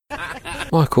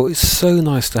Michael, it's so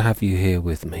nice to have you here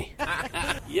with me.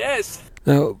 Yes.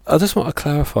 Now, I just want to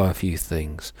clarify a few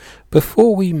things.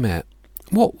 Before we met,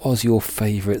 what was your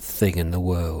favourite thing in the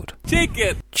world?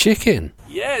 Chicken. Chicken?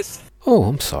 Yes. Oh,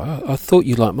 I'm sorry. I thought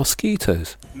you liked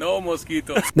mosquitoes. No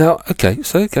mosquitoes. Now,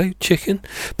 okay, chicken.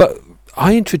 But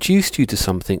I introduced you to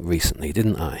something recently,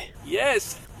 didn't I?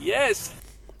 Yes. Yes.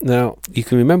 Now, you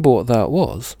can remember what that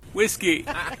was? Whiskey.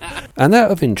 And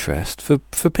out of interest, for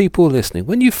people listening,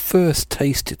 when you first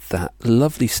tasted that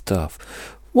lovely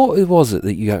stuff, what was it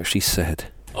that you actually said?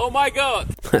 Oh my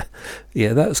God.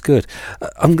 Yeah, that's good.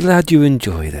 I'm glad you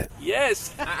enjoyed it.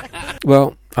 Yes.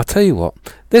 Well, I'll tell you what.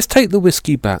 Let's take the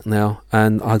whiskey back now,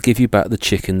 and I'll give you back the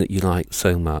chicken that you like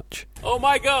so much. Oh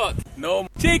my God. No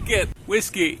chicken.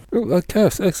 Whiskey. Oh, okay,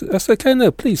 that's okay.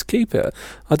 No, please keep it.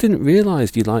 I didn't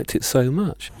realise you liked it so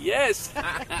much. Yes.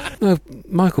 No,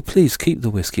 Michael, please keep the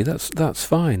whiskey. That's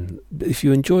fine. If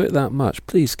you enjoy it that much,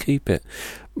 please keep it.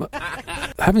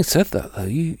 Having said that, though,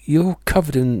 you're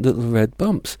covered in little red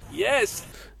bumps. Yes.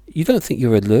 You don't think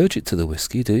you're allergic to the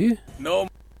whiskey, do you? No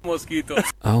mosquitoes.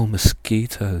 Oh,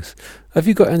 mosquitoes. Have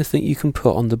you got anything you can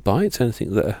put on the bites?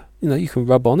 Anything that, you can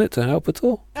rub on it to help at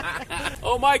all?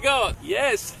 Oh my God.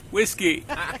 Yes. Whiskey.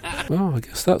 Well, I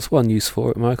guess that's one use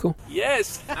for it, Michael.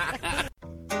 Yes.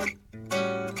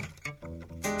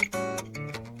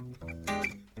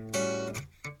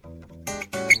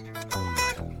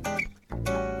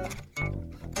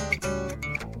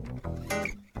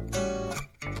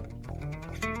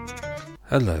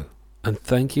 Hello, and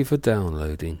thank you for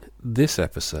downloading this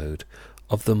episode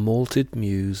of the Malted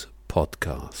Muse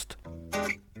podcast.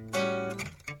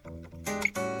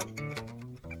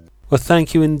 Well,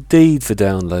 thank you indeed for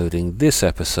downloading this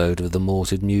episode of the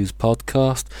Malted Muse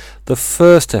podcast, the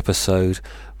first episode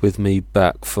with me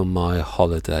back from my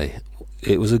holiday.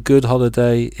 It was a good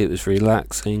holiday, it was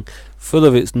relaxing, full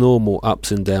of its normal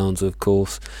ups and downs, of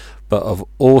course, but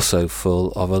also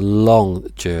full of a long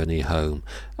journey home,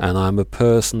 and I'm a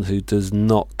person who does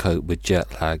not cope with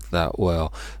jet lag that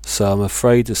well, so I'm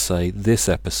afraid to say this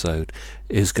episode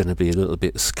is going to be a little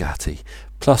bit scatty,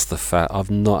 plus the fact I've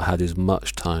not had as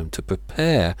much time to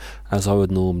prepare as I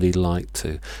would normally like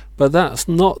to. But that's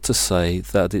not to say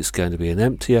that it's going to be an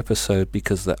empty episode,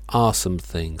 because there are some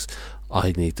things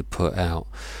I need to put out.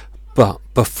 But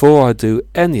before I do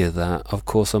any of that, of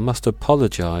course, I must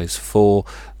apologise for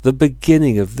the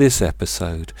beginning of this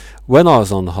episode. When I was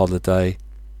on holiday,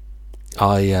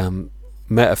 I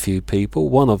met a few people,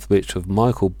 one of which was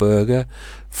Michael Börger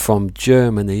from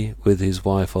Germany with his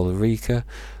wife Ulrika,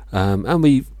 and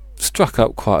we struck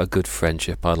up quite a good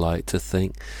friendship, I like to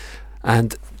think.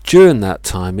 And during that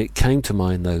time, it came to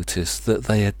my notice that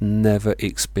they had never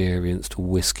experienced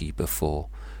whiskey before.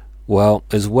 Well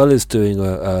as doing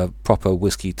a proper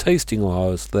whiskey tasting while I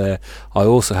was there, I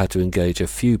also had to engage a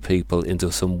few people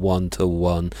into some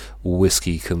one-to-one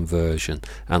whiskey conversion,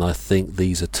 and I think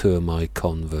these are two of my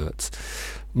converts.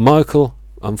 Michael,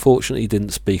 unfortunately, didn't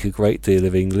speak a great deal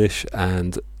of English,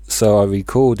 and so I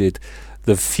recorded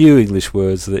the few English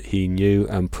words that he knew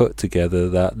and put together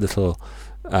that little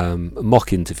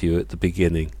mock interview at the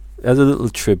beginning as a little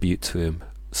tribute to him.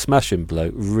 Smashing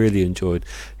bloke, really enjoyed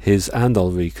his and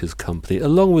Ulrika's company,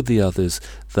 along with the others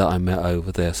that I met over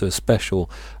there. So a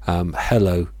special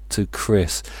hello to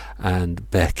Chris and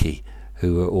Becky,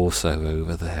 who are also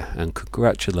over there, and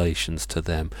congratulations to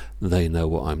them. They know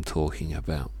what I'm talking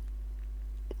about.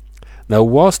 Now,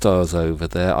 whilst I was over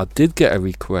there, I did get a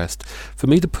request for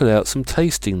me to put out some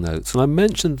tasting notes, and I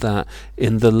mentioned that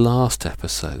in the last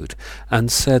episode and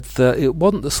said that it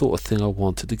wasn't the sort of thing I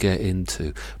wanted to get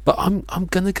into, but I'm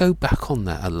going to go back on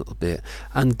that a little bit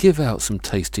and give out some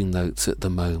tasting notes at the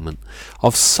moment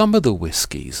of some of the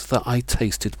whiskies that I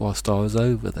tasted whilst I was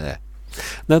over there.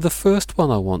 Now, the first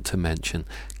one I want to mention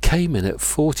came in at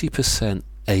 40%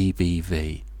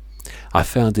 ABV. I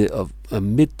found it of a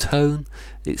mid-tone.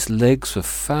 Its legs were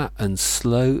fat and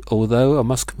slow, although I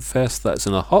must confess that it's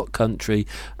in a hot country,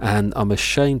 and I'm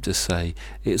ashamed to say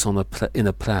it's on in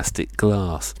a plastic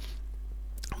glass.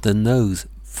 The nose,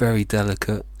 very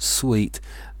delicate, sweet,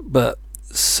 but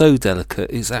so delicate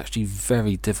it's actually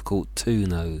very difficult to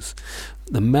nose.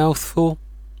 The mouthful,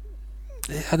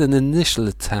 it had an initial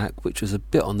attack which was a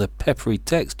bit on the peppery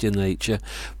texture nature,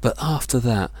 but after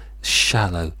that,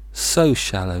 shallow. So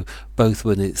shallow, both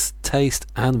with its taste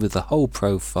and with the whole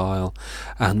profile,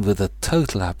 and with a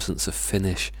total absence of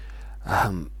finish.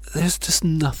 There's just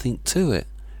nothing to it.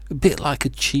 A bit like a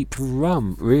cheap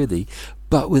rum, really,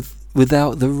 but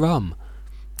without the rum.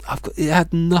 It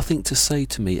had nothing to say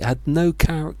to me. It had no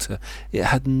character. It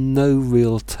had no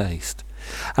real taste.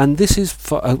 And this is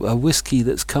for a whisky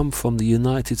that's come from the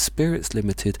United Spirits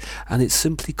Limited, and it's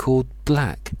simply called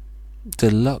Black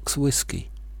Deluxe Whisky.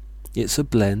 It's a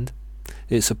blend.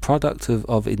 It's a product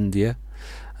of India,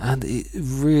 and it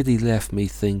really left me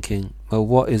thinking, well,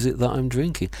 what is it that I'm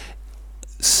drinking?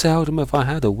 Seldom have I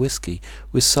had a whisky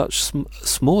with such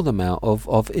small amount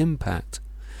of impact.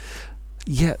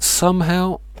 Yet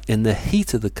somehow, in the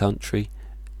heat of the country,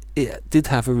 it did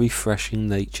have a refreshing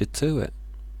nature to it.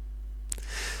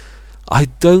 I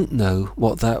don't know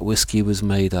what that whisky was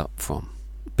made up from.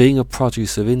 Being a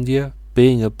produce of India,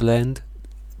 being a blend,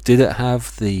 did it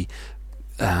have the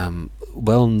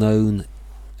well-known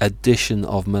addition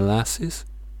of molasses?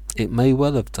 It may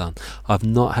well have done. I've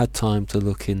not had time to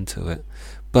look into it.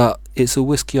 But it's a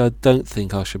whisky I don't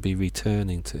think I should be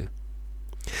returning to.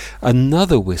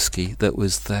 Another whisky that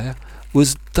was there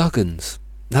was Duggan's.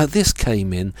 Now this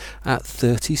came in at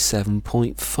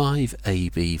 37.5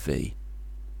 ABV.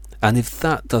 And if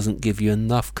that doesn't give you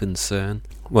enough concern,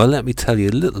 well, let me tell you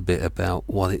a little bit about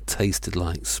what it tasted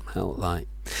like, smelled like.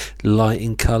 Light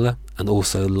in colour and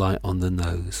also light on the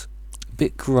nose. A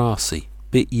bit grassy,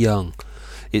 bit young.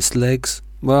 Its legs,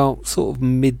 well, sort of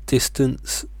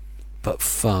mid-distance, but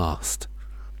fast.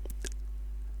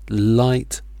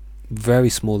 Light, very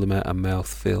small amount of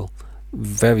mouthfeel,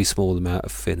 very small amount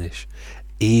of finish.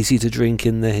 Easy to drink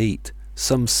in the heat.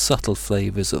 Some subtle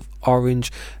flavours of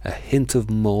orange, a hint of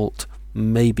malt,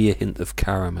 maybe a hint of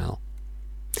caramel.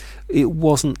 It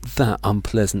wasn't that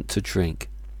unpleasant to drink.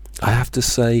 I have to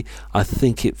say, I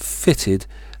think it fitted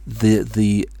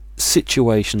the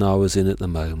situation I was in at the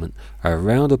moment,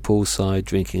 around a poolside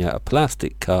drinking out of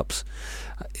plastic cups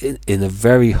in a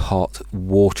very hot,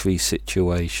 watery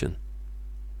situation.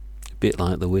 A bit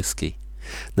like the whisky.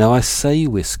 Now I say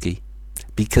whisky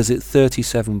because at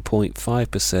 37.5%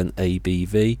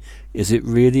 ABV, is it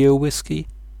really a whisky?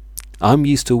 I'm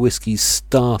used to whiskies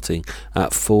starting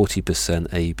at 40%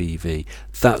 ABV.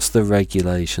 That's the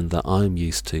regulation that I'm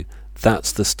used to.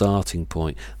 That's the starting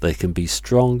point. They can be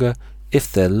stronger.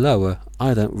 If they're lower,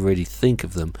 I don't really think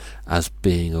of them as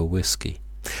being a whisky.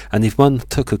 And if one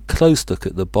took a close look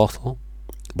at the bottle,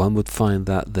 one would find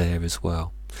that there as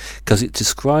well, because it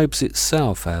describes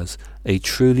itself as a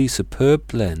truly superb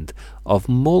blend of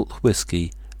malt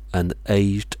whisky and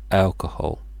aged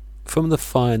alcohol from the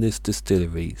finest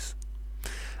distilleries.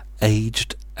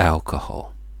 Aged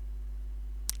alcohol.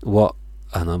 What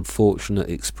an unfortunate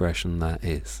expression that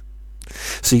is.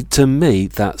 See, to me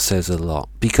that says a lot,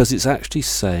 because it's actually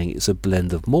saying it's a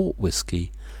blend of malt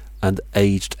whisky and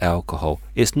aged alcohol.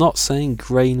 It's not saying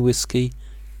grain whisky,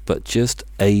 but just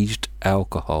aged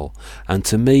alcohol. And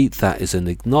to me that is an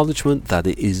acknowledgement that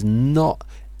it is not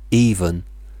even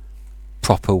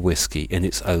proper whisky in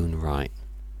its own right.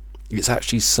 It's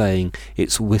actually saying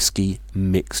it's whisky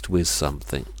mixed with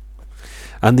something.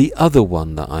 And the other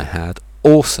one that I had,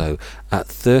 also at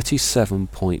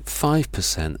 37.5%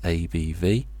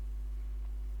 ABV,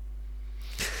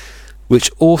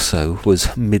 which also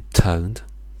was mid-toned,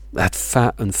 had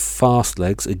fat and fast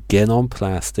legs, again on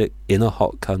plastic, in a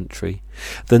hot country.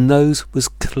 The nose was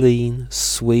clean,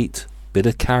 sweet, bit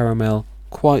of caramel,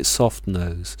 quite soft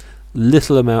nose,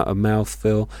 little amount of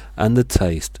mouthfeel, and the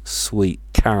taste, sweet,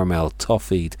 caramel,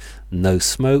 toffeed, no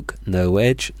smoke, no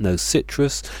edge, no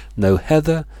citrus, no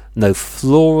heather, no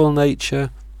floral nature,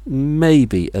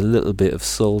 maybe a little bit of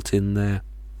salt in there.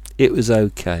 It was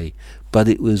okay, but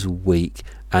it was weak,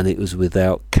 and it was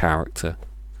without character.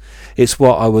 It's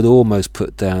what I would almost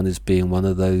put down as being one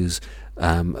of those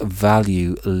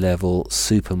value level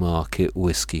supermarket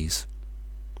whiskies.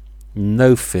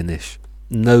 No finish,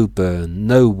 no burn,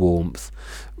 no warmth,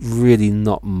 really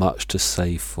not much to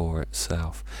say for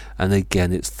itself. And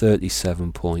again, it's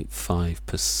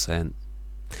 37.5%.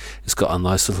 It's got a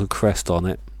nice little crest on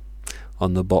it,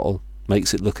 on the bottle,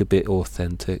 makes it look a bit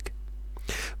authentic.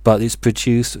 But it's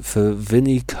produced for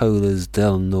Vinicolas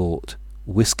del Norte,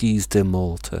 Whiskies de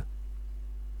Malta.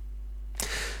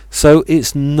 So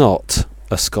it's not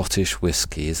a Scottish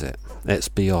whisky, is it? Let's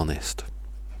be honest.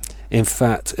 In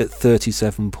fact, at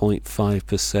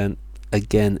 37.5%,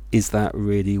 again, is that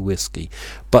really whisky?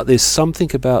 But there's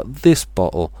something about this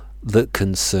bottle that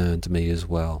concerned me as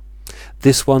well.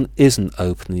 This one isn't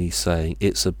openly saying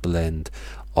it's a blend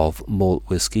of malt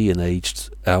whisky and aged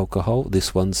alcohol.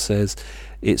 This one says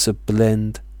it's a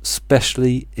blend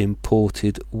specially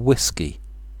imported whisky,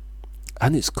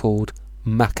 and it's called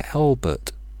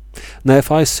MacAlbert. Now if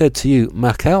I said to you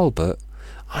MacAlbert,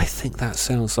 I think that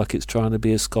sounds like it's trying to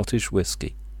be a Scottish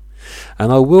whisky,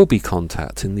 and I will be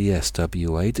contacting the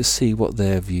SWA to see what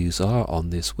their views are on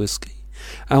this whisky,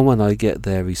 and when I get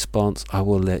their response I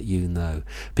will let you know,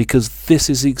 because this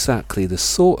is exactly the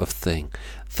sort of thing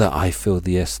that I feel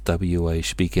the SWA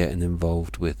should be getting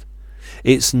involved with.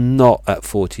 It's not at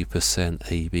 40%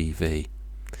 ABV.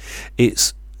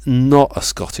 It's not a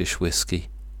Scottish whisky,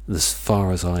 as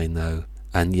far as I know,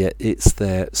 and yet it's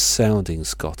there sounding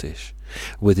Scottish,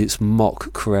 with its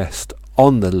mock crest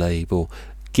on the label,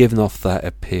 giving off that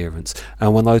appearance.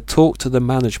 And when I talked to the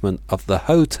management of the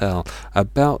hotel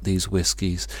about these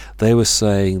whiskies, they were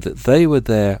saying that they were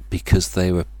there because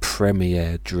they were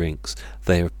premier drinks,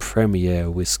 they were premier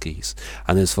whiskies,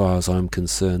 and as far as I'm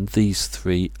concerned, these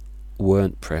three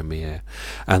weren't premier,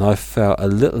 and I felt a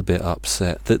little bit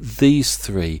upset that these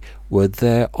three were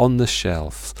there on the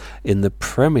shelves in the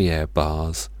premier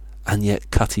bars, and yet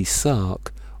Cutty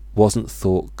Sark wasn't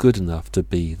thought good enough to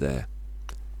be there.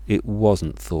 It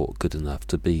wasn't thought good enough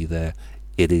to be there.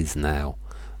 It is now.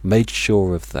 Made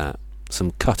sure of that. Some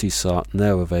Cutty Sark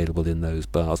now available in those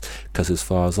bars, because as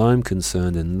far as I'm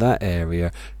concerned, in that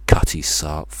area Cutty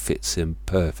Sark fits in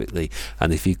perfectly,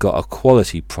 and if you've got a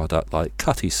quality product like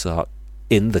Cutty Sark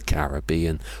in the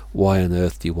Caribbean, why on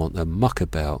earth do you want to muck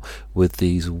about with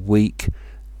these weak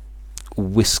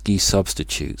whiskey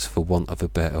substitutes, for want of a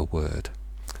better word?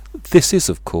 This is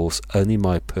of course only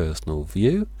my personal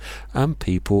view, and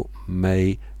people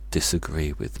may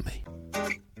disagree with me.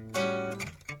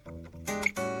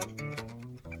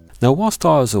 Now, whilst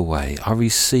I was away, I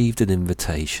received an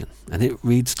invitation, and it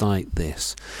reads like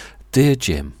this: Dear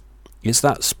Jim, it's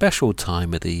that special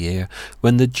time of the year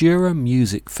when the Jura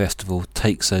Music Festival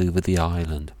takes over the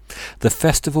island. The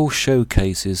festival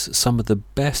showcases some of the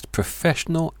best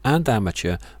professional and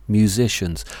amateur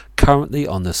musicians currently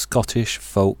on the Scottish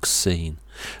folk scene.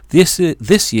 This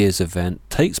year's event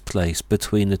takes place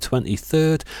between the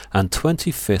 23rd and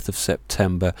 25th of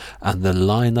September, and the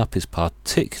lineup is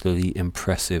particularly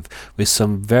impressive, with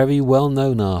some very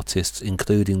well-known artists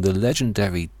including the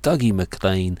legendary Dougie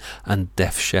MacLean and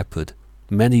Def Shepherd.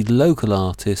 Many local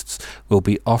artists will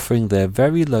be offering their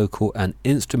very local and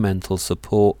instrumental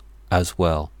support as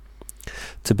well.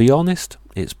 To be honest,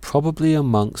 it's probably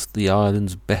amongst the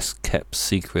island's best kept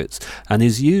secrets, and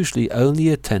is usually only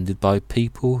attended by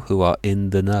people who are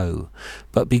in the know.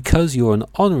 But because you're an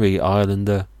honorary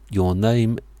islander, your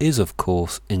name is of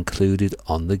course included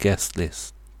on the guest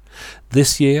list.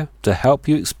 This year, to help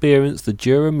you experience the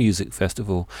Jura Music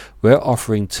Festival, we're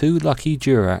offering 2 lucky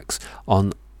Juraks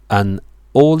on an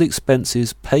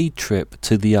all-expenses paid trip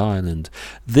to the island.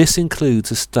 This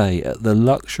includes a stay at the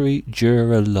luxury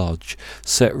Jura Lodge,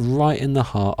 set right in the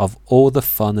heart of all the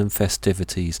fun and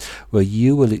festivities, where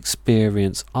you will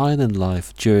experience island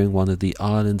life during one of the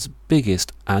island's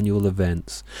biggest annual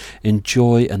events.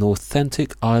 Enjoy an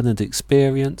authentic island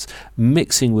experience,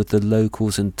 mixing with the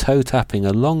locals and toe-tapping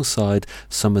alongside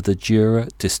some of the Jura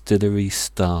distillery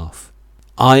staff.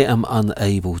 I am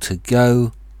unable to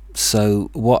go, so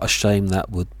what a shame that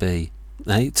would be,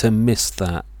 to miss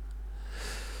that.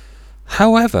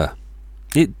 However,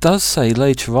 it does say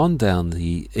later on down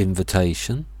the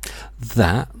invitation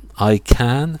that I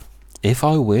can, if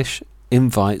I wish,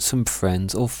 invite some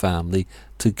friends or family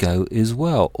to go as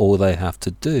well. All they have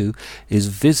to do is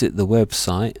visit the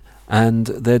website and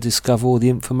they'll discover all the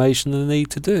information they need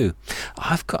to do.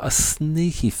 I've got a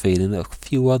sneaky feeling that a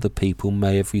few other people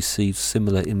may have received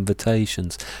similar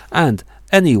invitations, and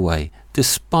anyway,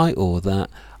 despite all that,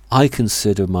 I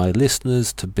consider my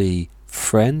listeners to be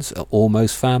friends,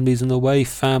 almost families in a way,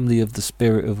 family of the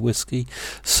spirit of whiskey,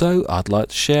 so I'd like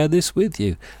to share this with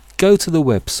you. Go to the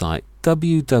website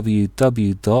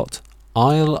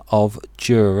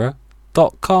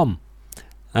www.isleofjura.com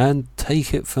and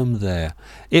take it from there.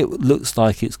 It looks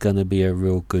like it's going to be a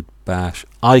real good bash.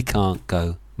 I can't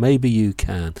go, maybe you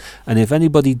can, and if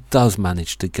anybody does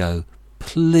manage to go,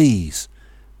 please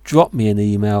drop me an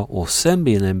email or send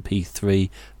me an MP3,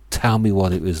 tell me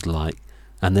what it was like,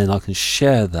 and then I can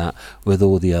share that with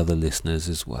all the other listeners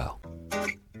as well.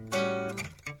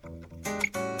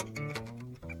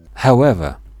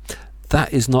 However,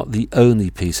 that is not the only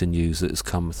piece of news that has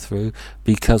come through,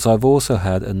 because I've also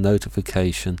had a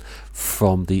notification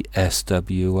from the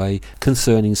SWA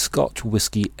concerning Scotch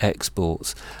whisky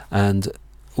exports and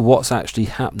what's actually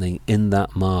happening in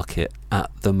that market at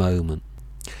the moment.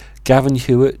 Gavin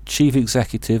Hewitt, Chief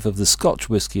Executive of the Scotch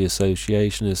Whisky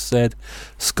Association, has said,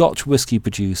 Scotch whisky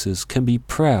producers can be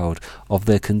proud of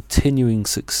their continuing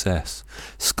success.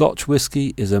 Scotch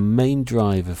whisky is a main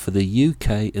driver for the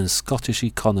UK and Scottish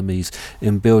economies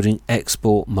in building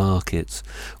export markets.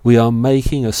 We are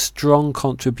making a strong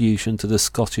contribution to the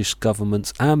Scottish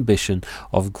Government's ambition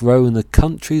of growing the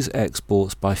country's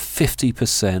exports by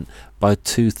 50% by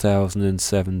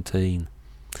 2017.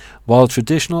 While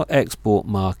traditional export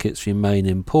markets remain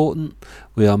important,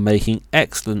 we are making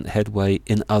excellent headway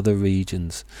in other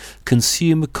regions.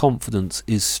 Consumer confidence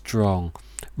is strong.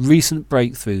 Recent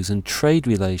breakthroughs in trade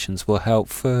relations will help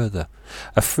further.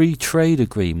 A free trade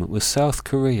agreement with South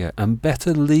Korea and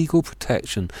better legal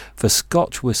protection for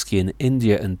Scotch whisky in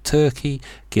India and Turkey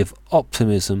give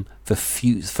optimism for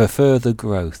further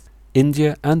growth.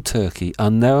 India and Turkey are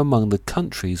now among the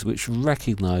countries which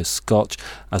recognise Scotch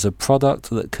as a product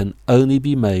that can only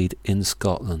be made in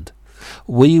Scotland.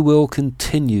 We will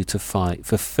continue to fight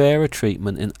for fairer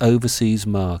treatment in overseas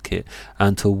market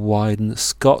and to widen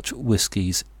Scotch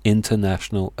whisky's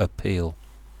international appeal.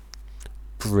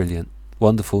 Brilliant.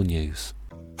 Wonderful news.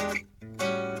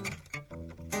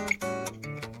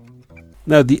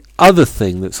 Now, the other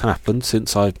thing that's happened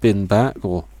since I've been back,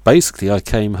 or basically I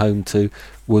came home to,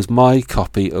 was my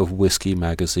copy of Whisky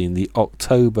Magazine, the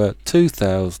October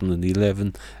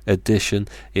 2011 edition.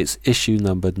 It's issue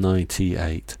number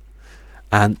 98.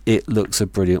 And it looks a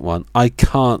brilliant one. I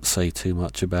can't say too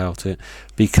much about it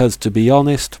because, to be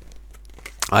honest,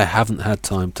 I haven't had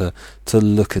time to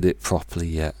look at it properly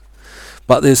yet.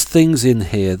 But there's things in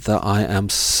here that I am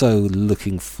so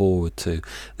looking forward to.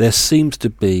 There seems to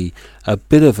be a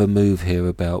bit of a move here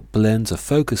about blends, a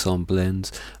focus on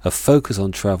blends, a focus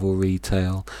on travel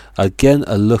retail, again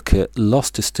a look at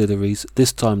lost distilleries,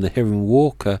 this time the Hiram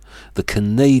Walker, the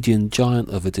Canadian giant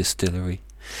of a distillery.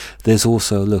 There's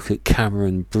also a look at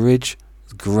Cameron Bridge,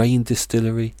 grain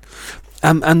distillery,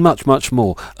 and much, much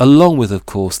more, along with, of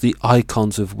course, the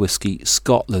Icons of Whisky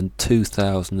Scotland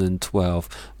 2012.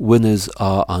 Winners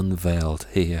are unveiled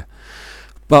here.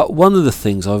 But one of the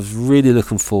things I was really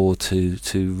looking forward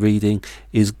to reading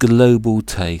is Global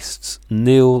Tastes.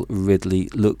 Neil Ridley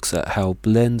looks at how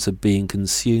blends are being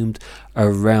consumed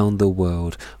around the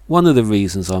world. One of the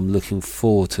reasons I'm looking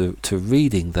forward to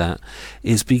reading that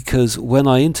is because when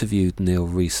I interviewed Neil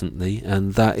recently,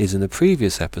 and that is in a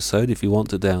previous episode if you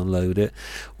want to download it,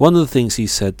 one of the things he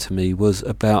said to me was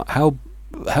about how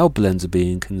blends are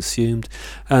being consumed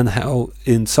and how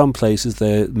in some places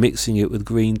they're mixing it with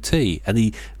green tea. And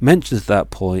he mentioned at that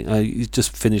point, he's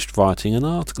just finished writing an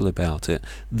article about it.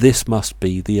 This must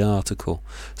be the article.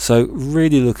 So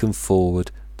really looking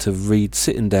forward to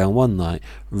sitting down one night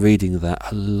reading that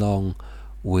along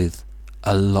with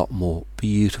a lot more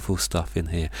beautiful stuff in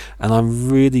here. And I'm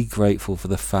really grateful for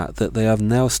the fact that they have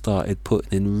now started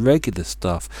putting in regular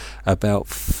stuff about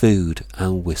food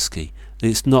and whisky.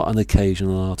 It's not an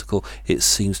occasional article, it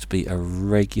seems to be a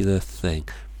regular thing.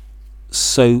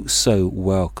 So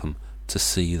welcome to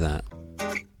see that.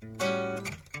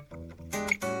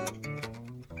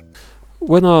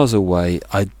 When I was away,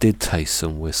 I did taste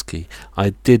some whisky.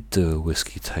 I did do a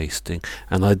whisky tasting,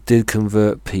 and I did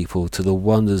convert people to the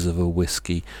wonders of a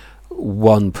whisky,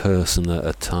 one person at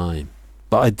a time.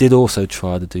 But I did also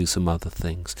try to do some other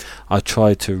things. I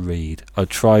tried to read. I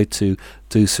tried to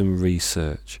do some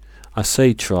research. I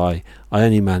say try, I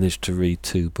only managed to read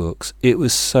 2 books. It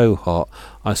was so hot,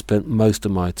 I spent most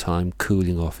of my time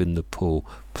cooling off in the pool.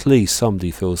 Please,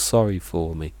 somebody feel sorry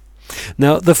for me.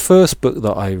 Now, the first book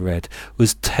that I read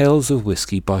was Tales of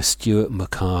Whisky by Stuart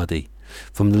McCarty,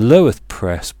 from the Loweth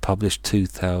Press, published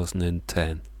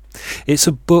 2010. It's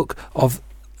a book of,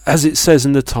 as it says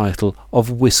in the title,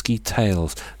 of whisky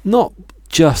tales, not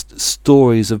just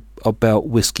stories about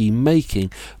whisky making,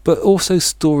 but also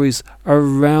stories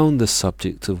around the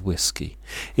subject of whisky.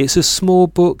 It's a small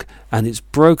book and it's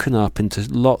broken up into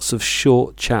lots of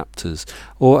short chapters,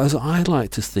 or as I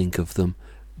like to think of them,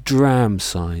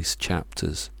 dram-sized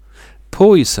chapters.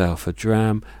 Pour yourself a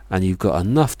dram and you've got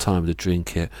enough time to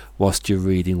drink it whilst you're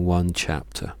reading one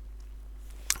chapter.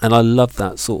 And I love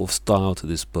that sort of style to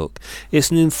this book.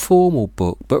 It's an informal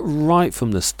book, but right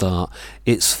from the start,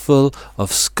 it's full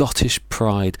of Scottish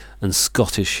pride and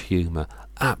Scottish humour.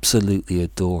 Absolutely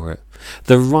adore it.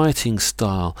 The writing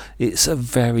style, it's a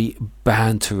very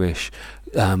banterish,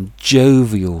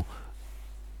 jovial,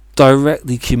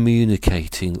 directly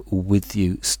communicating with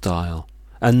you style.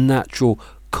 A natural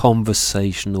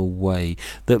conversational way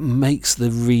that makes the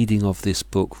reading of this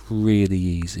book really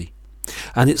easy.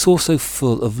 And it's also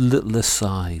full of little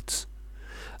asides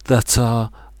that are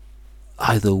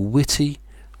either witty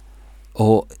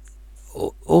or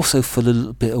also full of a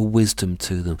little bit of wisdom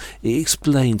to them. It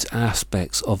explains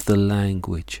aspects of the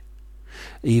language,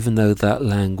 even though that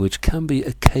language can be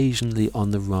occasionally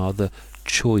on the rather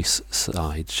choice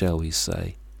side, shall we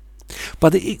say.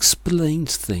 But it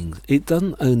explains things. It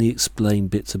doesn't only explain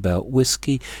bits about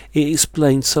whiskey, it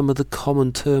explains some of the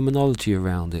common terminology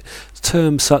around it.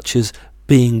 Terms such as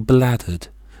being bladdered,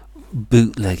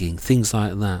 bootlegging, things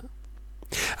like that.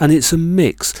 And it's a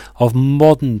mix of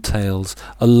modern tales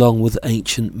along with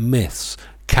ancient myths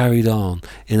carried on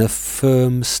in a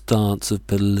firm stance of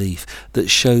belief that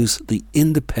shows the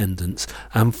independence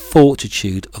and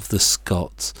fortitude of the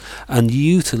Scots and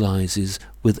utilises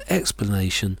with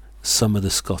explanation some of the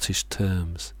Scottish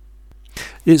terms.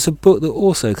 It's a book that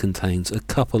also contains a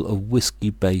couple of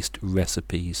whisky-based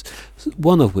recipes,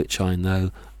 one of which I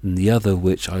know and the other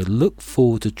which I look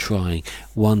forward to trying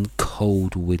one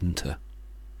cold winter.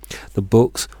 The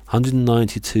book's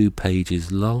 192 pages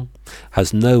long,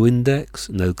 has no index,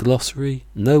 no glossary,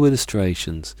 no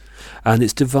illustrations, and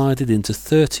it's divided into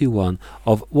 31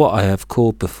 of what I have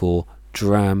called before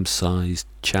dram-sized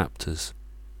chapters.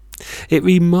 It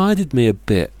reminded me a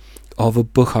bit of a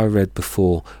book I read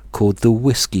before called The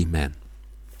Whiskey Men,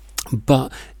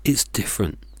 but it's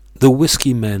different. The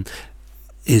Whiskey Men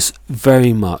is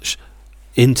very much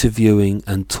interviewing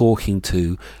and talking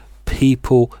to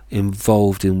people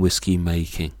involved in whiskey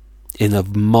making in a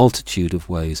multitude of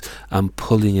ways and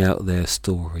pulling out their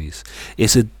stories.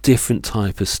 It's a different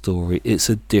type of story. It's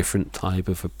a different type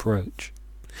of approach.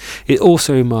 It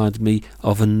also reminded me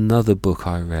of another book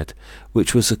I read,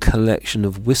 which was a collection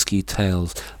of whiskey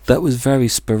tales that was very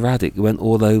sporadic. It went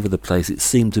all over the place. It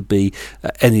seemed to be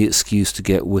any excuse to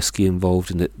get whiskey involved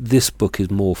in it. This book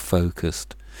is more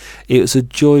focused. It was a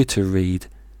joy to read,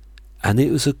 and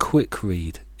it was a quick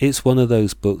read. It's one of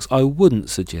those books I wouldn't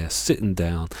suggest sitting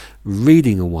down,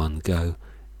 reading in one go.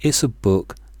 It's a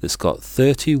book that's got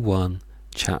 31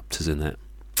 chapters in it.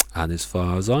 And as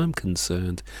far as I'm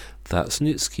concerned, that's an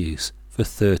excuse for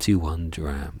 31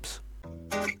 drams.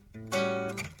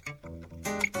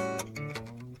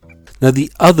 Now,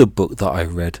 the other book that I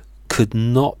read could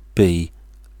not be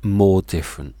more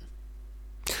different.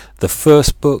 The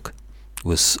first book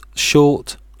was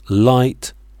short,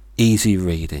 light, easy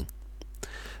reading.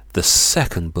 The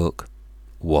second book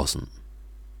wasn't.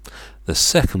 The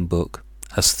second book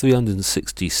has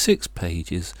 366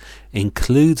 pages,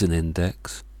 includes an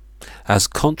index, has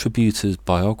contributors'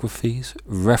 biographies,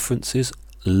 references,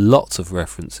 lots of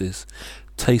references,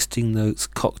 tasting notes,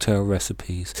 cocktail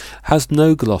recipes, has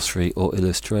no glossary or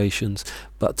illustrations,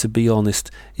 but to be honest,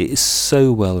 it is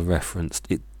so well referenced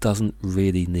it doesn't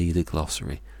really need a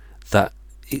glossary. That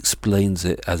explains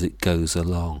it as it goes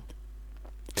along.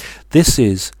 This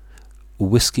is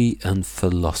Whiskey and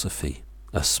Philosophy,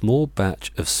 a small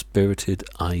batch of spirited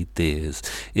ideas.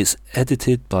 It's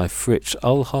edited by Fritz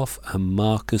Uhlhoff and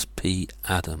Marcus P.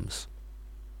 Adams.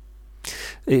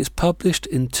 It's published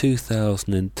in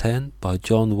 2010 by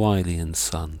John Wiley and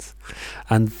Sons,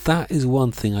 and that is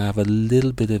one thing I have a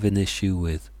little bit of an issue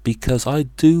with, because I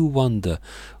do wonder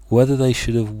whether they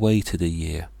should have waited a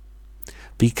year,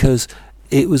 because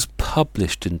it was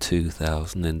published in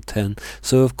 2010,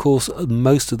 so of course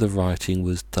most of the writing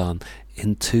was done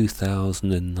in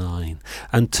 2009,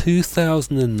 and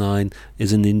 2009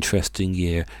 is an interesting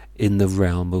year in the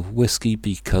realm of whiskey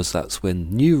because that's when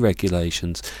new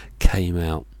regulations came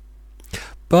out.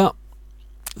 But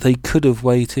they could have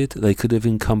waited, they could have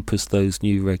encompassed those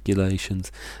new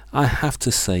regulations. I have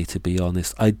to say, to be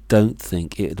honest, I don't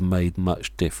think it had made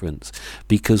much difference,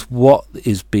 because what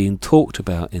is being talked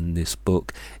about in this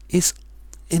book is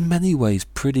in many ways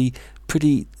pretty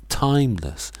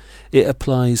timeless. It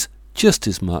applies just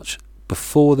as much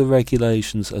before the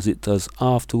regulations as it does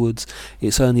afterwards.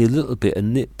 It's only a little bit of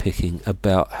nitpicking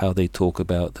about how they talk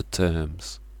about the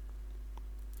terms.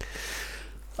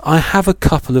 I have a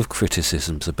couple of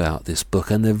criticisms about this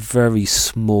book, and they're very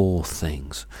small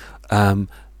things. I'm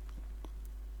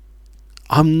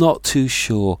not too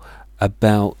sure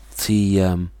about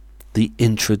the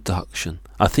introduction.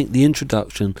 I think the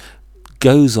introduction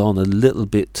goes on a little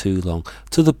bit too long,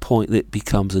 to the point that it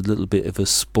becomes a little bit of a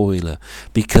spoiler,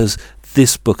 because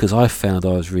this book, as I found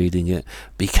I was reading it,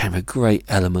 became a great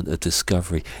element of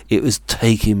discovery. It was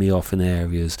taking me off in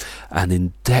areas and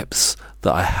in depths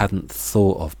that I hadn't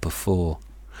thought of before.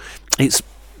 It's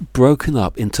broken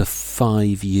up into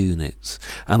 5 units,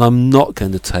 and I'm not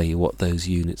going to tell you what those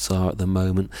units are at the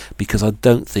moment, because I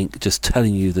don't think just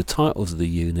telling you the titles of the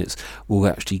units will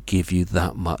actually give you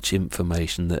that much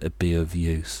information that would be of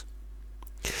use.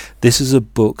 This is a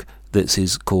book that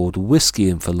is called Whiskey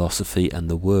in Philosophy, and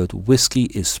the word whiskey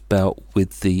is spelt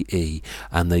with the E,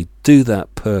 and they do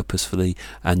that purposefully,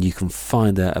 and you can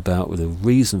find out about the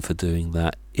reason for doing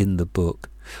that in the book,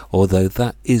 although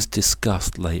that is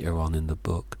discussed later on in the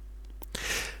book.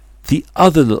 The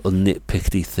other little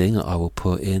nitpicky thing I will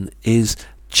put in is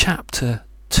chapter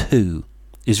 2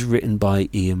 is written by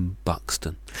Ian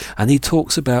Buxton, and he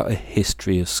talks about a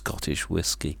history of Scottish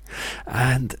whisky,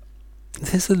 and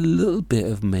there's a little bit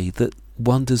of me that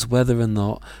wonders whether or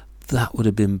not that would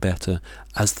have been better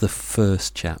as the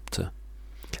first chapter.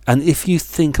 And if you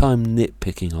think I'm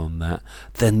nitpicking on that,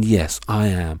 then yes, I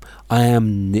am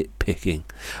nitpicking.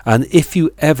 And if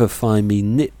you ever find me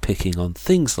nitpicking on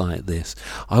things like this,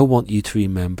 I want you to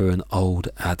remember an old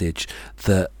adage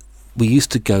that we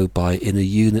used to go by in a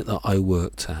unit that I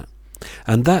worked at.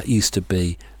 And that used to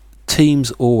be,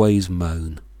 teams always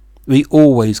moan. We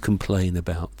always complain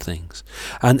about things.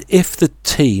 And if the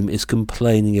team is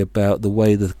complaining about the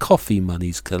way the coffee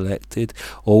money's collected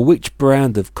or which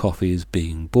brand of coffee is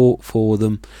being bought for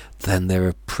them, then they're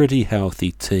a pretty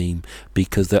healthy team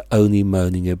because they're only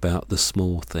moaning about the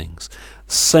small things.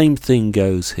 Same thing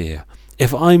goes here.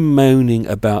 If I'm moaning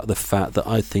about the fact that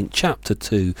I think chapter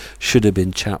 2 should have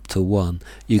been chapter 1,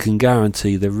 you can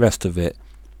guarantee the rest of it,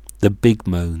 the big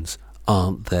moans,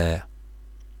 aren't there.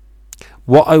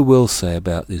 What I will say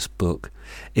about this book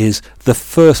is the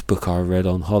first book I read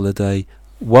on holiday,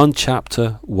 1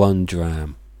 chapter, 1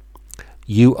 dram.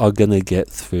 You are going to get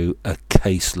through a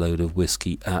caseload of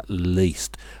whiskey at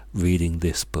least reading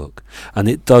this book, and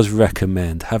it does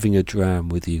recommend having a dram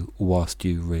with you whilst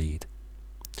you read.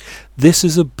 This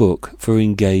is a book for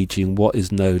engaging what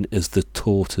is known as the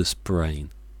tortoise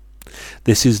brain.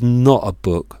 This is not a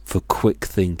book for quick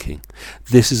thinking.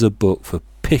 This is a book for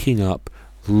picking up,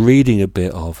 reading a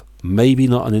bit of, maybe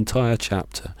not an entire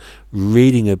chapter,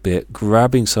 reading a bit,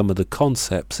 grabbing some of the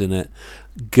concepts in it,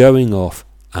 going off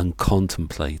and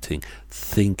contemplating,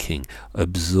 thinking,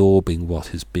 absorbing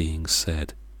what is being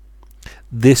said.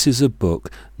 This is a book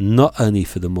not only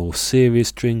for the more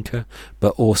serious drinker,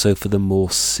 but also for the more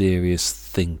serious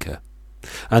thinker.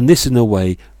 And this in a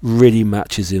way really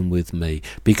matches in with me,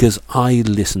 because I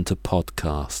listen to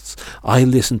podcasts. I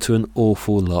listen to an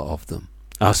awful lot of them.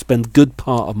 I spend a good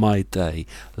part of my day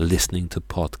listening to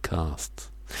podcasts.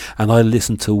 And I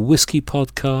listen to whiskey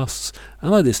podcasts,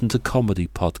 and I listen to comedy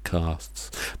podcasts.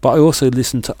 But I also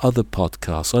listen to other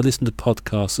podcasts. I listen to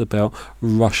podcasts about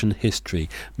Russian history,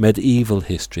 medieval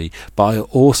history, but I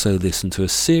also listen to a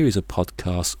series of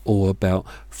podcasts all about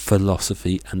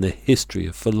philosophy and the history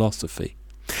of philosophy.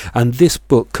 And this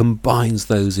book combines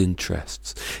those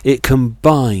interests. It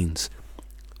combines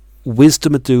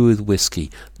wisdom to do with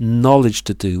whiskey, knowledge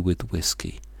to do with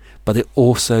whiskey, but it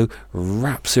also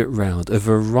wraps it round a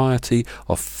variety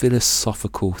of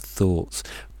philosophical thoughts,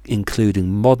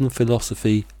 including modern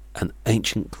philosophy and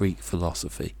ancient Greek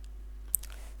philosophy.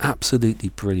 Absolutely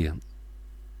brilliant.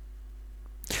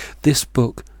 This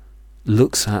book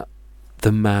looks at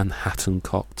the Manhattan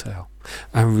cocktail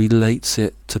and relates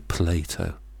it to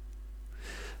Plato,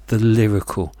 the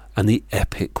lyrical and the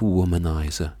epic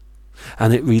womanizer.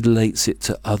 And it relates it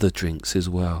to other drinks as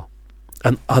well,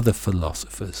 and other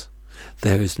philosophers.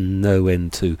 There is no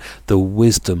end to the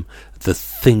wisdom, the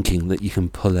thinking that you can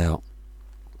pull out.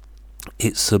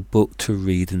 It's a book to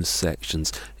read in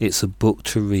sections. It's a book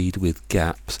to read with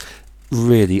gaps.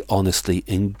 Really, honestly,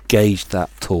 engage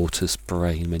that tortoise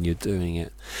brain when you're doing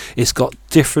it. It's got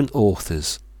different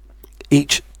authors.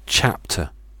 Each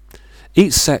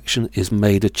section is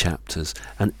made of chapters,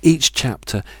 and each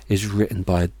chapter is written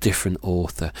by a different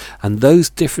author, and those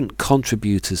different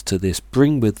contributors to this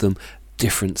bring with them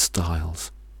different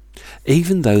styles.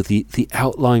 Even though the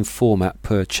outline format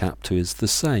per chapter is the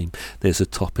same, there's a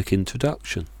topic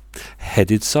introduction,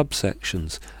 headed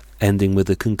subsections, ending with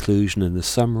a conclusion and a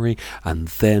summary, and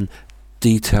then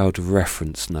detailed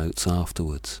reference notes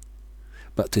afterwards.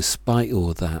 But despite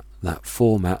all that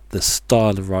format, the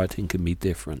style of writing can be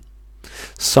different.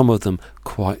 Some of them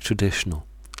quite traditional,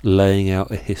 laying out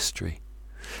a history.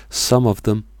 Some of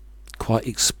them quite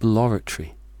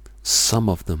exploratory. Some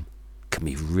of them can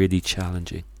be really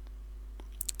challenging.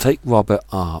 Take Robert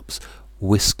Arp's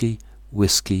Whiskey,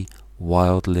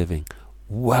 Wild Living.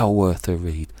 Well worth a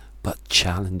read, but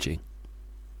challenging.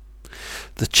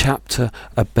 The chapter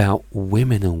about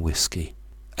women and whiskey.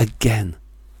 Again,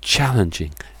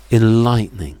 challenging,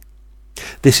 enlightening.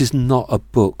 This is not a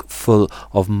book full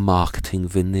of marketing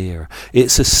veneer.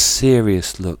 It's a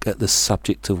serious look at the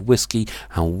subject of whiskey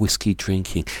and whiskey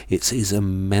drinking. It is a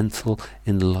mental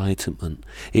enlightenment.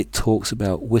 It talks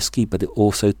about whiskey, but it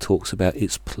also talks about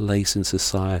its place in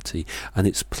society and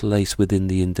its place within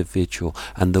the individual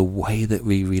and the way that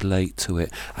we relate to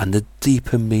it and the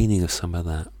deeper meaning of some of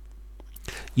that.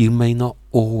 You may not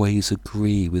always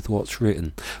agree with what's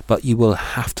written, but you will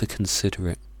have to consider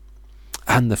it.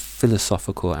 And the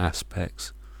philosophical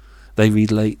aspects. They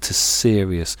relate to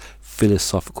serious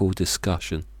philosophical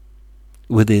discussion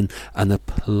within an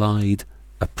applied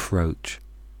approach.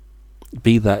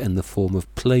 Be that in the form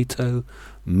of Plato,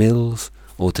 Mills,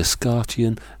 or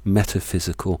Descartian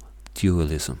metaphysical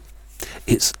dualism.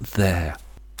 It's there.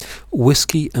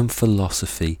 Whiskey and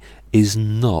Philosophy is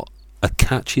not a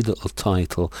catchy little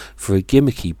title for a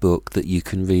gimmicky book that you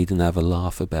can read and have a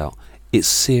laugh about. It's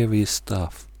serious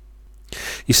stuff.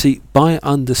 You see, by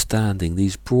understanding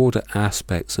these broader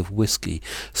aspects of whiskey,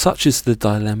 such as the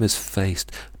dilemmas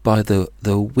faced by the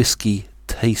whiskey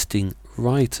tasting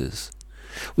writers,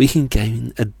 we can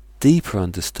gain a deeper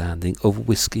understanding of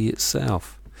whiskey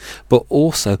itself, but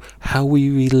also how we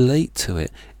relate to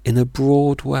it in a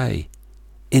broad way.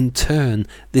 In turn,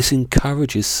 this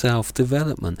encourages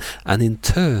self-development and in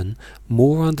turn,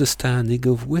 more understanding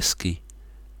of whiskey,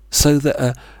 so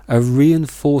that a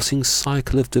reinforcing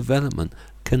cycle of development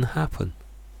can happen.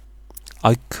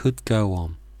 I could go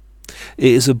on.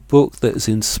 It is a book that has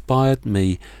inspired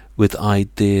me with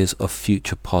ideas of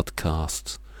future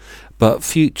podcasts, but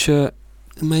future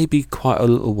may be quite a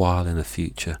little while in the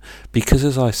future, because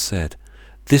as I said,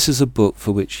 this is a book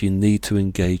for which you need to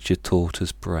engage your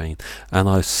tortoise brain, and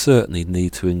I certainly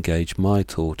need to engage my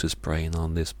tortoise brain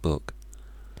on this book.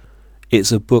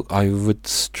 It's a book I would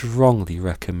strongly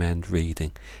recommend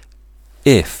reading,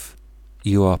 if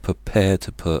you are prepared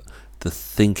to put the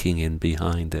thinking in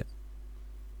behind it.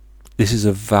 This is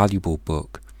a valuable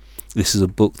book. This is a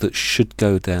book that should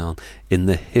go down in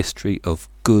the history of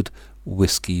good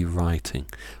whiskey writing,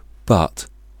 but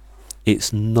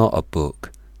it's not a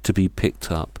book to be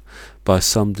picked up by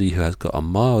somebody who has got a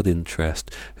mild interest,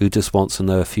 who just wants to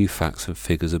know a few facts and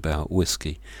figures about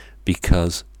whiskey,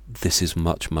 because this is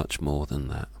much, much more than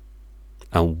that.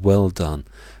 And well done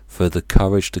for the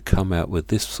courage to come out with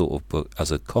this sort of book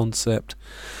as a concept,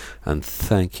 and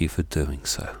thank you for doing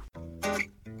so.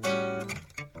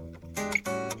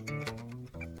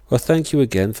 Well, thank you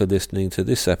again for listening to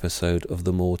this episode of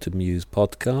the More to Muse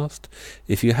podcast.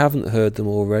 If you haven't heard them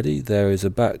already, there is a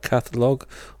back catalogue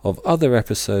of other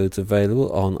episodes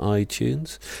available on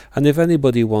iTunes. And if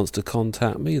anybody wants to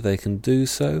contact me, they can do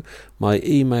so. My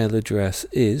email address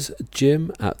is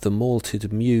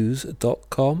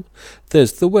jim@themaltedmuse.com.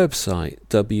 There's the website,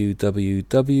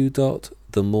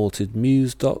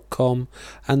 www.themaltedmuse.com.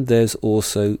 And there's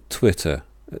also Twitter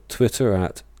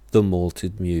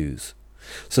 @themaltedmuse.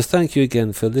 So thank you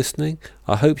again for listening.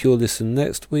 I hope you'll listen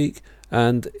next week,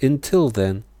 and until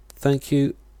then, thank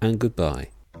you and goodbye.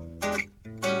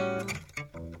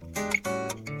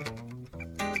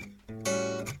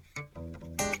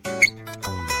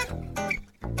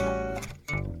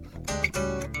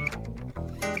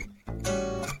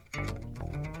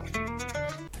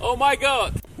 Oh my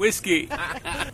God, whiskey.